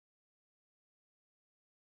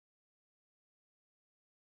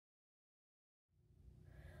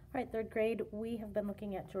All right, third grade, we have been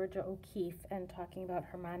looking at Georgia O'Keeffe and talking about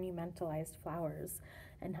her monumentalized flowers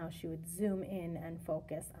and how she would zoom in and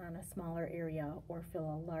focus on a smaller area or fill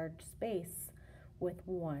a large space with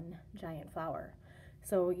one giant flower.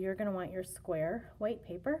 So you're going to want your square white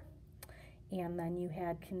paper, and then you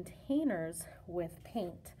had containers with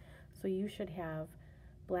paint. So you should have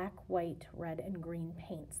black, white, red, and green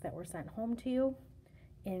paints that were sent home to you.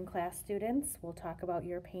 In class, students, we'll talk about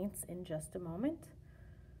your paints in just a moment.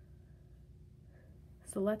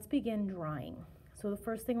 So let's begin drawing. So the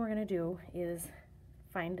first thing we're going to do is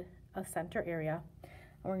find a center area, and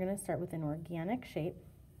we're going to start with an organic shape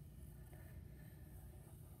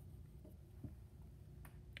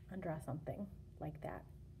and draw something like that.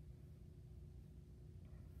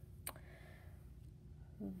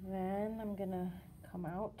 Then I'm going to come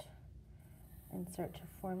out and start to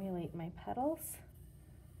formulate my petals.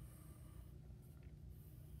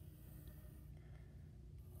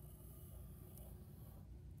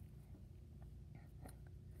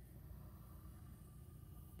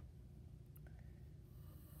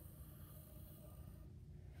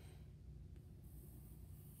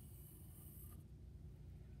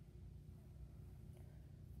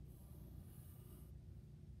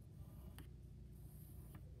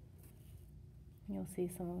 You'll see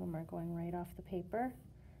some of them are going right off the paper,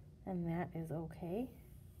 and that is okay.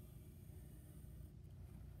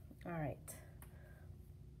 All right.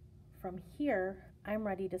 From here, I'm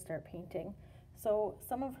ready to start painting. So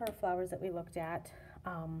some of her flowers that we looked at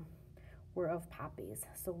were of poppies.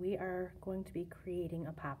 So we are going to be creating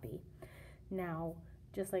a poppy. Now,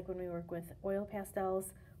 just like when we work with oil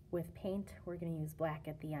pastels, with paint, we're going to use black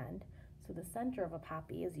at the end. So the center of a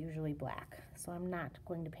poppy is usually black. So I'm not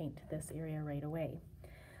going to paint this area right away.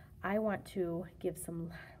 I want to give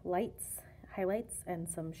some highlights, and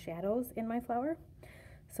some shadows in my flower.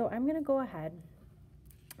 So I'm going to go ahead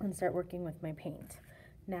and start working with my paint.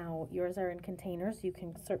 Now, yours are in containers. You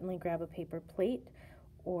can certainly grab a paper plate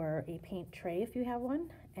or a paint tray if you have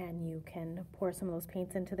one, and you can pour some of those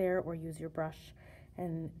paints into there or use your brush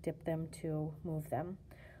and dip them to move them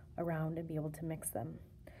around and be able to mix them.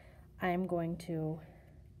 I'm going to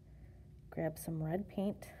grab some red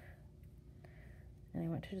paint, and I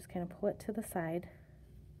want to just kind of pull it to the side.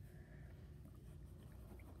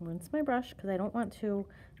 Rinse my brush because I don't want to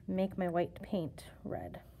make my white paint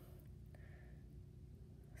red.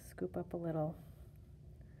 Scoop up a little.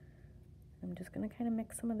 I'm just going to kind of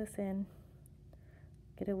mix some of this in,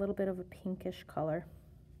 get a little bit of a pinkish color.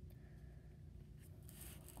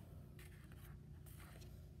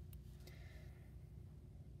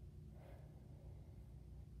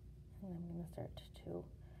 And I'm going to start to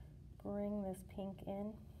bring this pink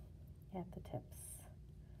in at the tips.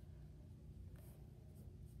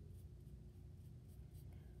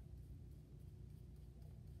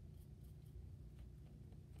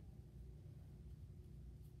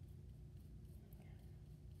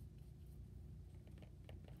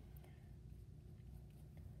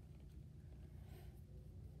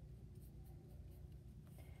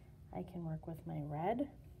 I can work with my red.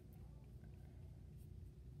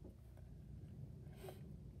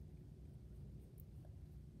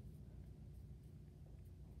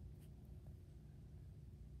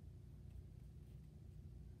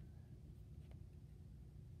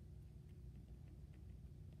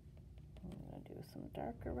 I'm going to do some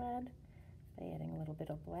darker red by adding a little bit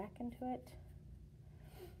of black into it.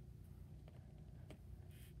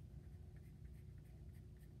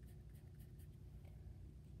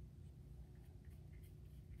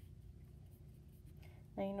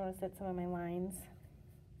 Now you notice that some of my lines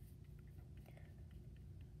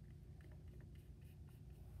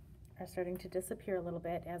are starting to disappear a little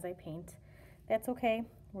bit as I paint. That's okay.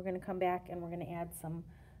 We're going to come back and we're going to add some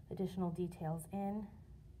additional details in.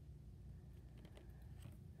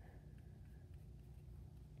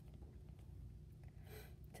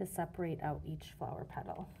 To separate out each flower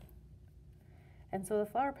petal. And so the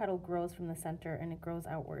flower petal grows from the center and it grows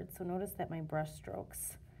outward. So notice that my brush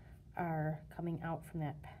strokes are coming out from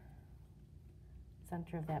that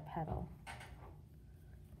center of that petal.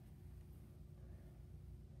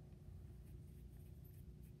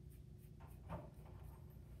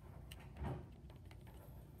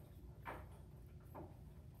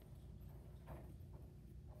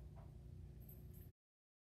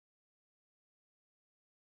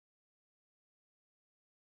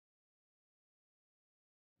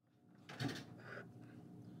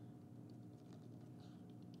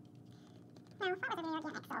 Now, flowers are very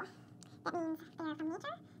organic, so that means they're from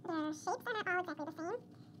nature. Their shapes are not all exactly the same.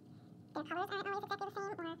 Their colors aren't always exactly the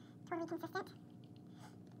same or totally consistent.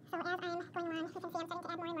 So as I'm going along, you can see I'm starting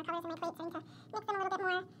to add more and more colors in my plate, starting to mix them a little bit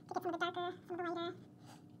more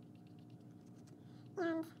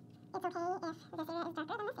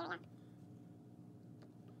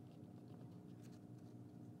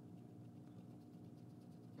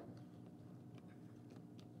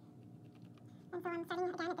And so I'm starting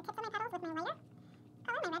again at the tips of my petals with my lighter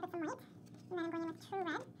color, my red with some white. And then I'm going in with true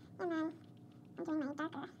red. And then I'm doing my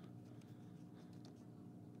darker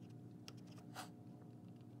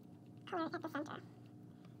color at the center.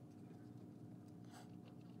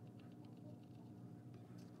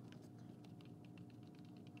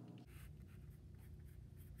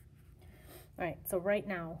 All right, so right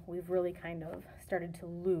now we've really kind of started to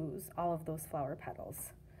lose all of those flower petals.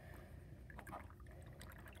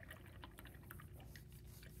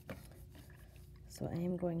 So I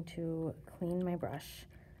am going to clean my brush.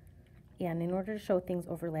 And in order to show things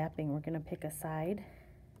overlapping, we're going to pick a side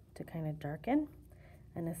to kind of darken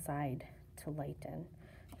and a side to lighten.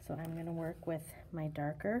 So I'm going to work with my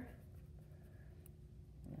darker.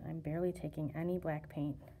 I'm barely taking any black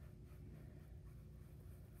paint.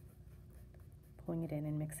 Pulling it in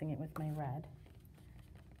and mixing it with my red.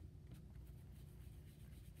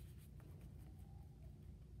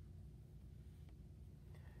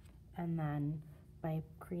 And then by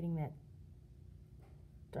creating that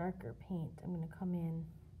darker paint, I'm going to come in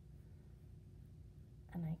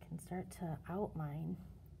and I can start to outline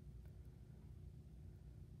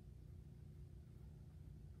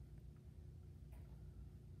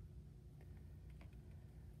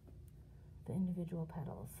the individual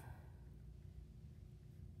petals.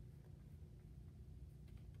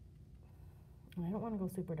 And I don't want to go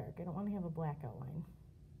super dark. I don't want to have a black outline.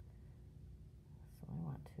 So I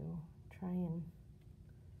want to try and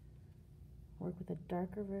work with a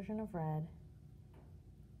darker version of red.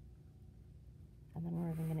 And then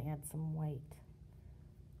we're even going to add some white.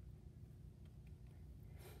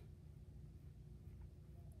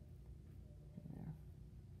 There.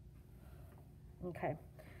 Okay,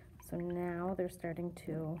 so now they're starting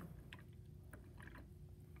to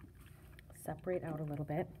separate out a little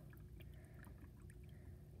bit.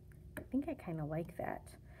 I think I kind of like that.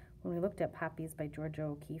 When we looked at Poppies by Georgia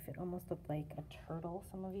O'Keeffe, it almost looked like a turtle,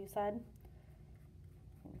 some of you said.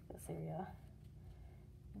 In this area.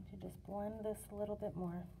 And to just blend this a little bit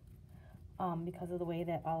more because of the way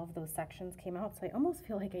that all of those sections came out. So I almost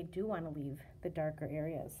feel like I do want to leave the darker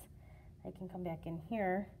areas. I can come back in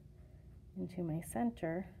here into my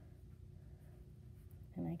center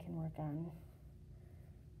and I can work on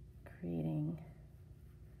creating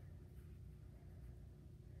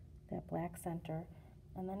that black center.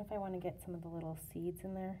 And then if I want to get some of the little seeds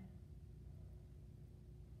in there,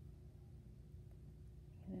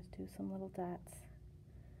 you can just do some little dots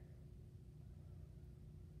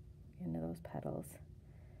into those petals,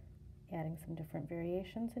 adding some different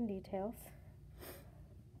variations and details.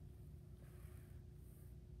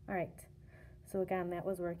 All right, so again, that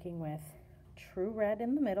was working with true red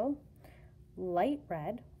in the middle, light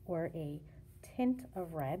red or a tint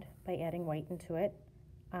of red by adding white into it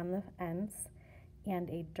on the ends, and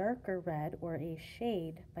a darker red or a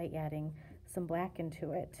shade by adding some black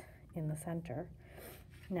into it in the center.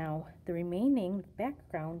 Now the remaining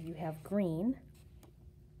background, you have green,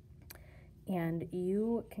 and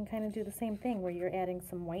you can kind of do the same thing where you're adding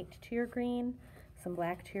some white to your green, some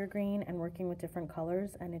black to your green, and working with different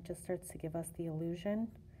colors, and it just starts to give us the illusion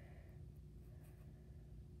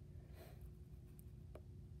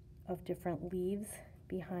of different leaves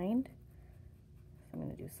behind. So I'm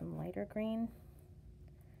going to do some lighter green,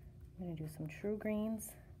 I'm going to do some true greens,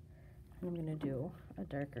 and I'm going to do a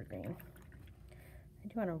darker green. I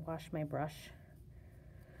do want to wash my brush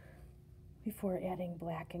before adding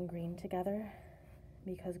black and green together,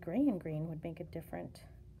 because gray and green would make a different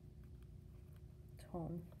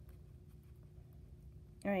tone.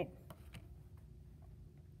 All right.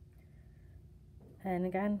 And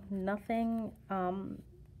again, nothing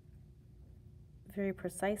very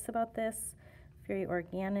precise about this, very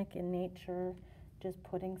organic in nature, just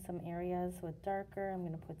putting some areas with darker. I'm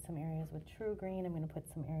going to put some areas with true green. I'm going to put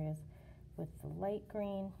some areas with the light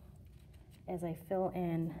green as I fill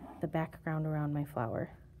in the background around my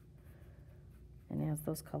flower. And as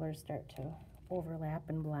those colors start to overlap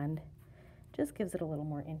and blend, just gives it a little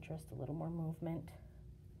more interest, a little more movement.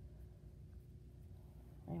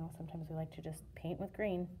 I know sometimes we like to just paint with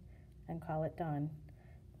green and call it done,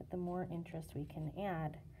 but the more interest we can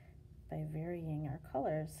add by varying our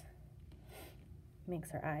colors makes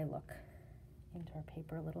our eye look into our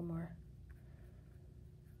paper a little more.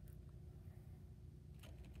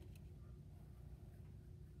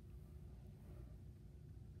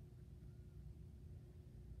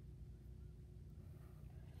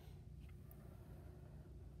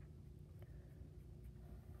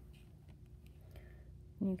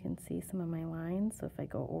 You can see some of my lines, so if I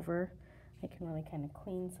go over, I can really kind of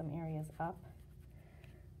clean some areas up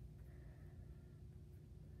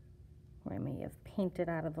where I may have painted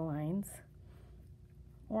out of the lines.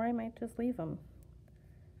 or I might just leave them.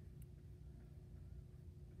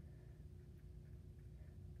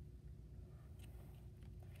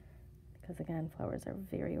 Because again, flowers are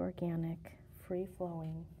very organic, free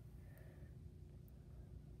flowing.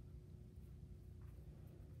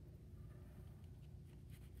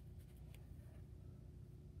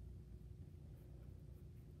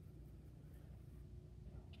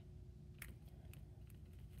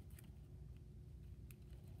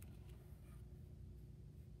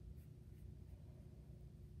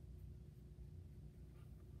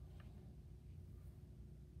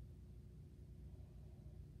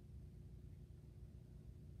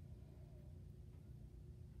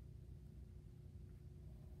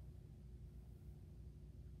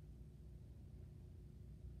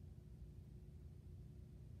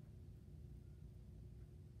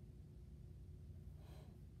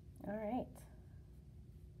 All right.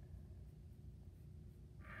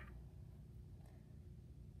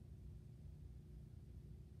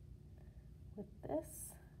 With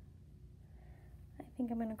this, I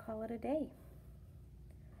think I'm going to call it a day.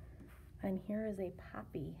 And here is a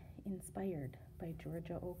poppy inspired by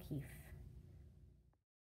Georgia O'Keeffe.